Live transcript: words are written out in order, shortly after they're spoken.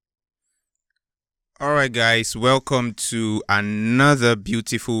All right, guys, welcome to another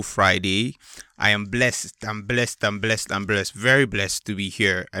beautiful Friday. I am blessed. I'm blessed. I'm blessed. I'm blessed. Very blessed to be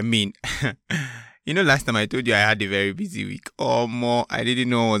here. Last time I told you I had a very busy week. Oh, more. I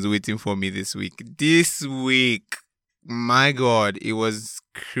didn't know what was waiting for me this week. This week, my God, it was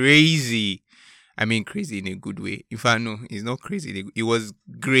crazy. Crazy in a good way. In fact, no, it's not crazy. It was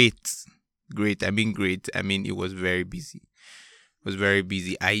great. Great. Great. It was very busy.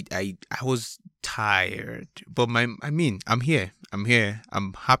 I was tired, but I'm here.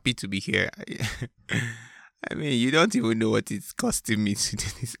 I'm happy to be here. You don't even know what it's costing me to do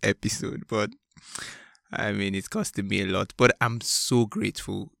this episode, but it's costing me a lot. But I'm so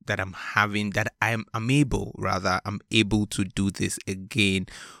grateful that I'm able to do this again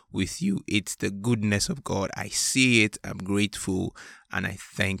with you. It's the goodness of God. I see it. I'm grateful. And I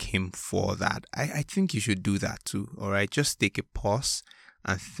thank him for that. I think you should do that too. All right. Just take a pause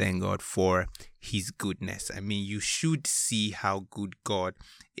and thank God for his goodness. You should see how good God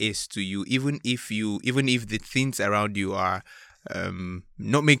is to you, even if the things around you are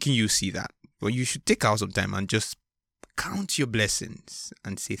not making you see that. But you should take out some time and just count your blessings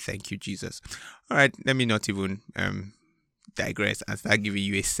and say thank you, Jesus. All right. Let me not even digress and start giving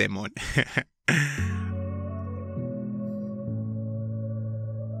you a sermon.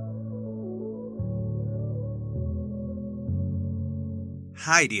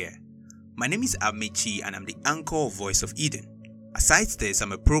 Hi there, my name is Amechi and I'm the anchor of Voice of Eden. Aside this,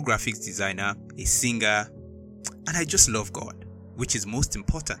 I'm a pro graphics designer, a singer, and I just love God, which is most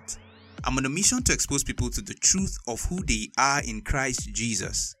important. I'm on a mission to expose people to the truth of who they are in Christ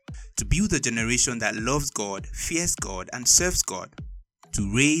Jesus, to build a generation that loves God, fears God, and serves God,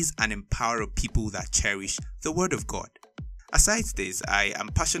 to raise and empower people that cherish the Word of God. Aside this, I am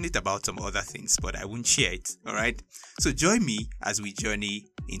passionate about some other things, but I won't share it, alright? So join me as we journey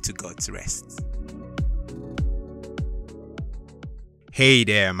into God's rest. Hey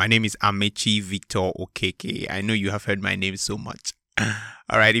there, my name is Amechi Victor Okeke. I know you have heard my name so much.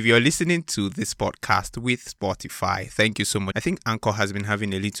 Alright, if you're listening to this podcast with Spotify, thank you so much. I think Anchor has been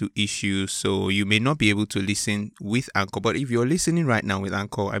having a little issue, so you may not be able to listen with Anchor. But if you're listening right now with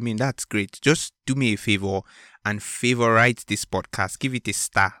Anchor, that's great. Just do me a favor and favorite this podcast. Give it a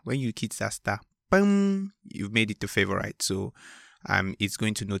star. When you hit that star, boom, you've made it a favorite. So it's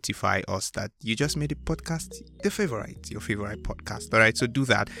going to notify us that you just made a podcast your favorite podcast. All right, so do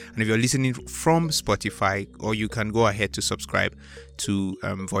that. And if you're listening from Spotify, or you can go ahead to subscribe to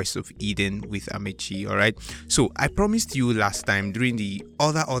Voice of Eden with Amechi. All right, so I promised you last time during the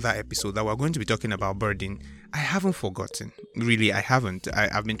other episode that we're going to be talking about burden. I haven't forgotten. Really, I haven't.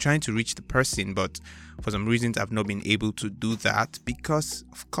 I've been trying to reach the person, but for some reasons I've not been able to do that because,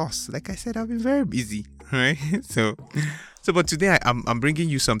 of course, like I said, I've been very busy. Right? But today I'm bringing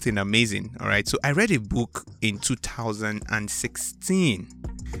you something amazing. All right. So I read a book in 2016,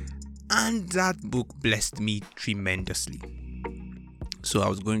 and that book blessed me tremendously. So I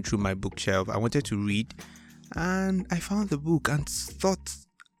was going through my bookshelf. I wanted to read, and I found the book and thought,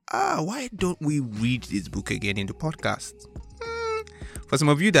 why don't we read this book again in the podcast? For some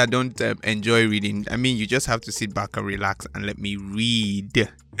of you that don't enjoy reading, you just have to sit back and relax and let me read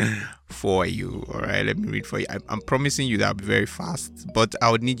for you. All right, let me read for you. I'm promising you that I'll be very fast, but I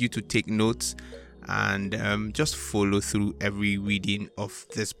would need you to take notes and just follow through every reading of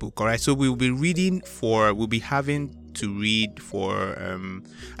this book. All right, so we'll be having to read for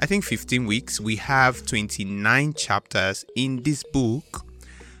I think 15 weeks. We have 29 chapters in this book.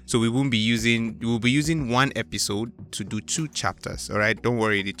 So we'll be using one episode to do 2 chapters. All right, don't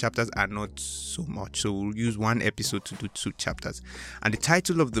worry, the chapters are not so much. So we'll use one episode to do 2 chapters. And the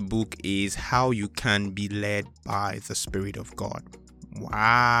title of the book is How You Can Be Led by the Spirit of God.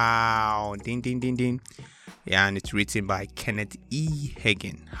 Wow. Ding, ding, ding, ding. Yeah, and it's written by Kenneth E.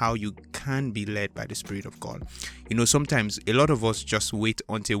 Hagin. How You Can Be Led by the Spirit of God. Sometimes a lot of us just wait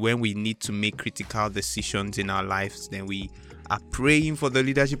until when we need to make critical decisions in our lives, then we are praying for the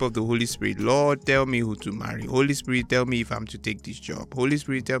leadership of the Holy Spirit. Lord, tell me who to marry. Holy Spirit, tell me if I'm to take this job. Holy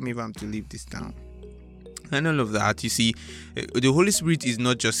Spirit, tell me if I'm to leave this town. And all of that, you see, the Holy Spirit is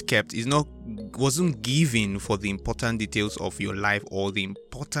not just kept, wasn't given for the important details of your life or the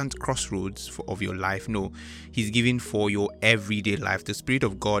important crossroads of your life. No, he's given for your everyday life. The Spirit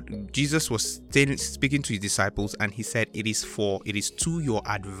of God, Jesus was speaking to his disciples, and he said, it is to your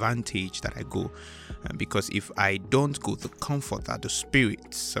advantage that I go. Because if I don't go, the Comforter, the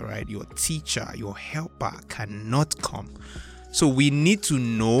Spirit, all right, your teacher, your helper cannot come. So we need to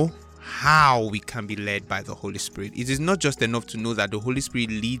know how we can be led by the Holy Spirit. It is not just enough to know that the Holy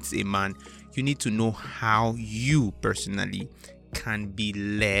Spirit leads a man. You need to know how you personally can be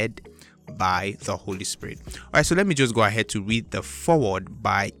led by the Holy Spirit. All right, so let me just go ahead to read the foreword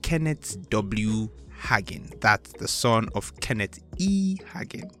by Kenneth W. Hagin. That's the son of Kenneth E.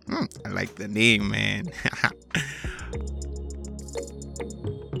 Hagin. I like the name, man.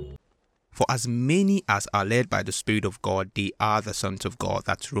 For as many as are led by the Spirit of God, they are the sons of God.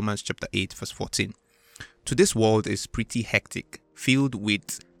 That's Romans chapter 8, verse 14. To this world is pretty hectic, filled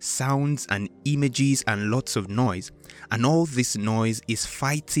with sounds and images and lots of noise. And all this noise is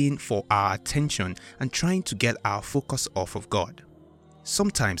fighting for our attention and trying to get our focus off of God.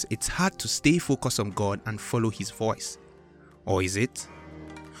 Sometimes it's hard to stay focused on God and follow His voice. Or is it?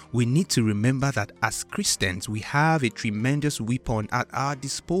 We need to remember that as Christians, we have a tremendous weapon at our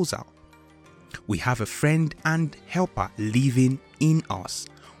disposal. We have a friend and helper living in us,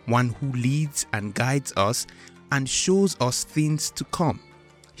 one who leads and guides us and shows us things to come.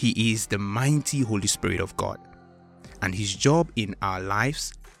 He is the mighty Holy Spirit of God, and His job in our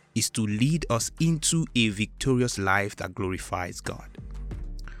lives is to lead us into a victorious life that glorifies God.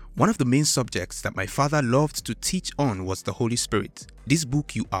 One of the main subjects that my father loved to teach on was the Holy Spirit. This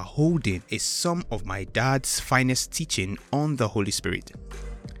book you are holding is some of my dad's finest teaching on the Holy Spirit.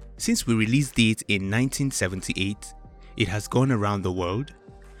 Since we released it in 1978, it has gone around the world,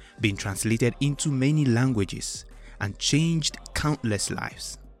 been translated into many languages, and changed countless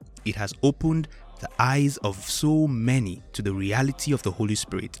lives. It has opened the eyes of so many to the reality of the Holy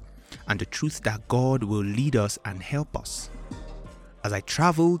Spirit and the truth that God will lead us and help us. As I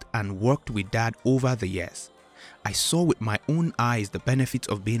traveled and worked with Dad over the years, I saw with my own eyes the benefits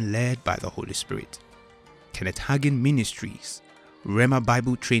of being led by the Holy Spirit. Kenneth Hagin Ministries, Rhema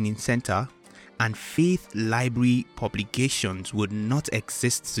Bible Training Center, and Faith Library publications would not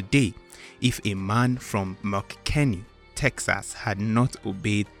exist today if a man from McKinney, Texas had not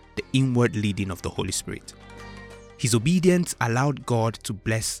obeyed the inward leading of the Holy Spirit. His obedience allowed God to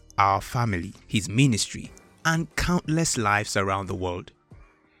bless our family, his ministry, and countless lives around the world.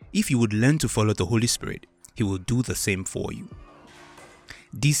 If you would learn to follow the Holy Spirit, He will do the same for you.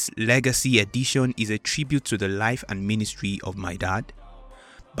 This legacy edition is a tribute to the life and ministry of my dad.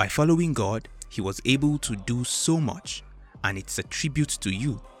 By following God, he was able to do so much, and it's a tribute to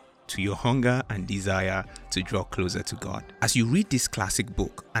you, to your hunger and desire to draw closer to God. As you read this classic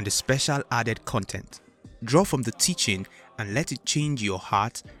book and the special added content, draw from the teaching and let it change your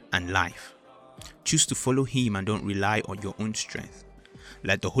heart and life. Choose to follow Him and don't rely on your own strength.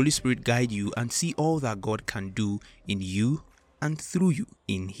 Let the Holy Spirit guide you and see all that God can do in you and through you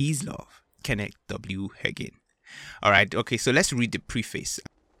in His love. Kenneth W. Hagin. Alright, okay, so let's read the preface.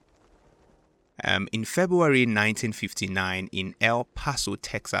 In February 1959 in El Paso,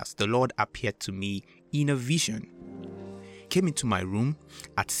 Texas, the Lord appeared to me in a vision. He came into my room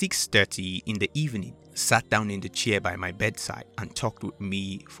at 6:30 in the evening, sat down in the chair by my bedside and talked with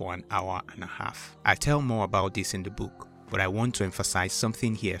me for an hour and a half. I tell more about this in the book, but I want to emphasize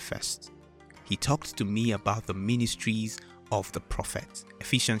something here first. He talked to me about the ministries of the prophet,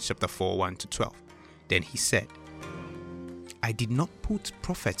 Ephesians chapter 4, 1-12. Then he said, I did not put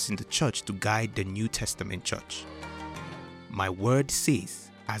prophets in the church to guide the New Testament church. My word says,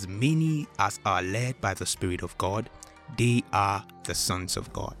 as many as are led by the Spirit of God, they are the sons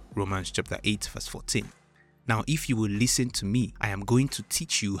of God. Romans chapter 8, verse 14. Now, if you will listen to me, I am going to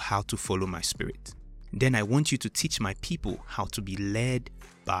teach you how to follow my Spirit. Then I want you to teach my people how to be led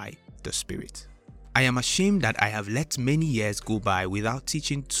by the Spirit. I am ashamed that I have let many years go by without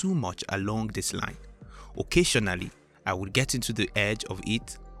teaching too much along this line. Occasionally, I would get into the edge of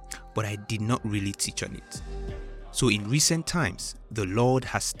it, but I did not really teach on it. So in recent times, the Lord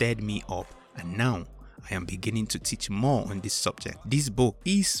has stirred me up, and now I am beginning to teach more on this subject. This book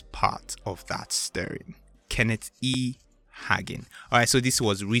is part of that stirring. Kenneth E. Hagin. Alright, so this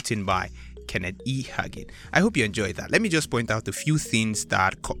was written by Kenneth E. Hagin. I hope you enjoyed that. Let me just point out a few things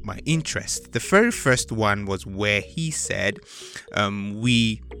that caught my interest. The very first one was where he said,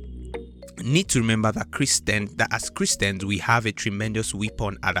 we need to remember that as Christians, we have a tremendous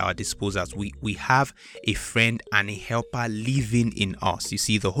weapon at our disposal. We have a friend and a helper living in us. You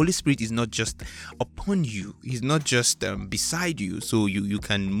see, the Holy Spirit is not just upon you. He's not just beside you, so you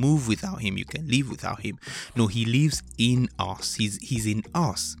can move without Him, you can live without Him. No, He lives in us. He's in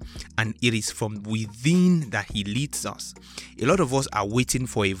us, and it is from within that He leads us. A lot of us are waiting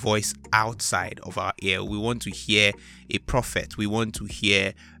for a voice outside of our ear. We want to hear a prophet. We want to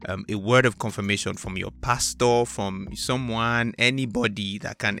hear a word of confirmation from your pastor, from someone, anybody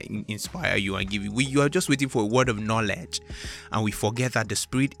that can inspire you and give you. You are just waiting for a word of knowledge, and we forget that the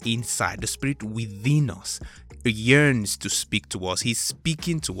Spirit inside, the Spirit within us, yearns to speak to us. He's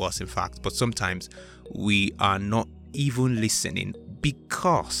speaking to us, in fact, but sometimes we are not even listening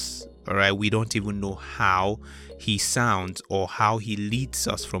because All right, we don't even know how he sounds or how he leads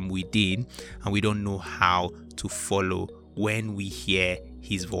us from within, and we don't know how to follow when we hear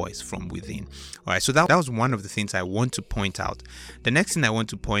his voice from within. All right, so that was one of the things I want to point out. The next thing I want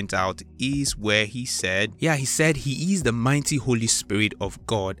to point out is where he said he is the mighty Holy Spirit of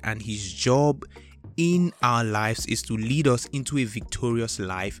God, and his job in our lives is to lead us into a victorious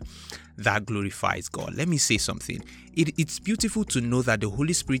life that glorifies God. Let me say something. It's beautiful to know that the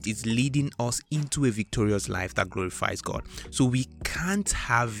Holy Spirit is leading us into a victorious life that glorifies God. So we can't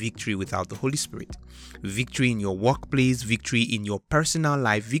have victory without the Holy Spirit. Victory in your workplace, victory in your personal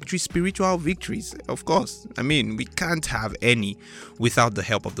life, victory, spiritual victories, of course. I mean, we can't have any without the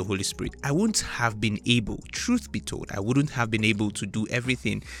help of the Holy Spirit. I wouldn't have been able, truth be told, I wouldn't have been able to do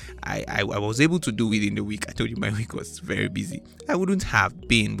everything I was able to do within the week. I told you my week was very busy. I wouldn't have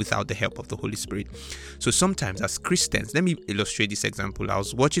been without the help of the Holy Spirit. So sometimes as Christians, let me illustrate this example. I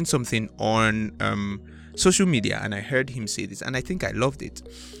was watching something on social media and I heard him say this, and I think I loved it.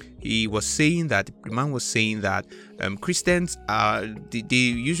 He was saying that, the man was saying that Christians they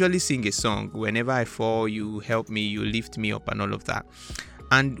usually sing a song, whenever I fall, you help me, you lift me up, and all of that.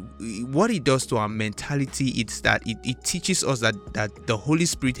 And what it does to our mentality is that it teaches us that the Holy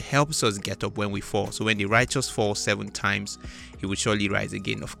Spirit helps us get up when we fall. So when the righteous fall 7 times, he will surely rise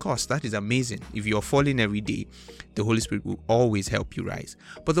again. Of course, that is amazing. If you're falling every day, the Holy Spirit will always help you rise.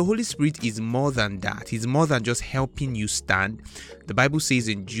 But the Holy Spirit is more than that. He's more than just helping you stand. The Bible says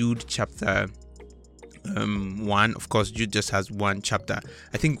in Jude chapter 1, of course Jude just has one chapter,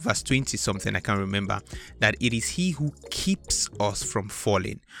 I think verse 20 something, I can't remember, that it is he who keeps us from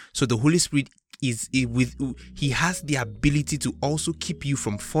falling. So the Holy Spirit he has the ability to also keep you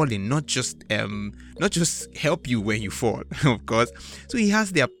from falling, not just help you when you fall, of course. So he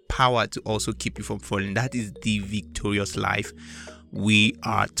has the power to also keep you from falling. That is the victorious life we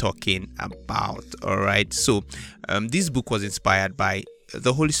are talking about. All right, so this book was inspired by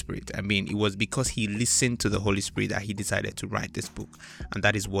the Holy Spirit. I mean, it was because he listened to the Holy Spirit that he decided to write this book, and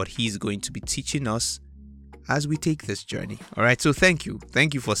that is what he's going to be teaching us as we take this journey. All right, so thank you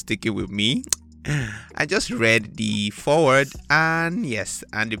for sticking with me. I just read the foreword and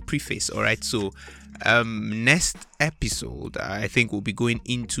the preface. All right, so next episode I think we'll be going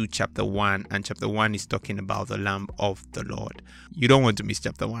into chapter 1, and chapter 1 is talking about the lamp of the Lord. You don't want to miss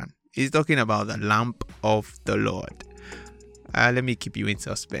chapter 1. It's talking about the lamp of the Lord. Let me keep you in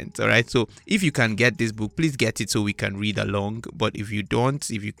suspense. All right, so if you can get this book, please get it so we can read along. But if you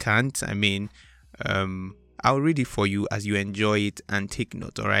can't, I mean, I'll read it for you as you enjoy it and take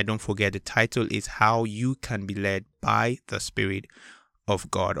note. All right, don't forget the title is How You Can Be Led by the Spirit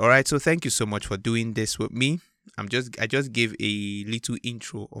of God. All right, so thank you so much for doing this with me. I just gave a little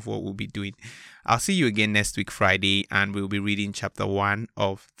intro of what we'll be doing. I'll see you again next week Friday, and we'll be reading chapter 1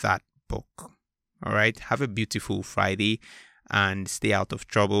 of that book. All right, have a beautiful Friday and stay out of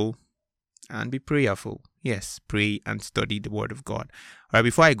trouble and be prayerful. Yes, pray and study the Word of God. All right,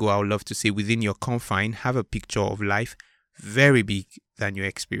 before I go, I would love to say, within your confine, have a picture of life very big than your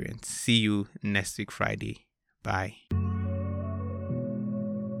experience. See you next week Friday. Bye.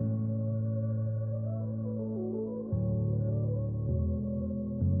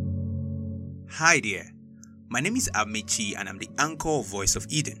 Hi there. My name is Amechi and I'm the anchor of Voice of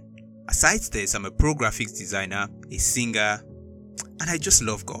Eden. Aside this, I'm a pro graphics designer, a singer, and I just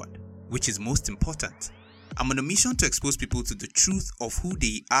love God, which is most important. I'm on a mission to expose people to the truth of who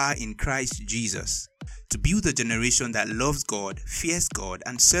they are in Christ Jesus, to build a generation that loves God, fears God,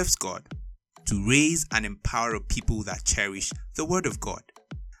 and serves God, to raise and empower a people that cherish the Word of God.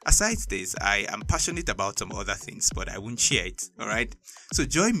 Aside this, I am passionate about some other things, but I won't share it, alright? So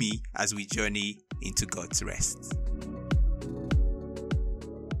join me as we journey into God's rest.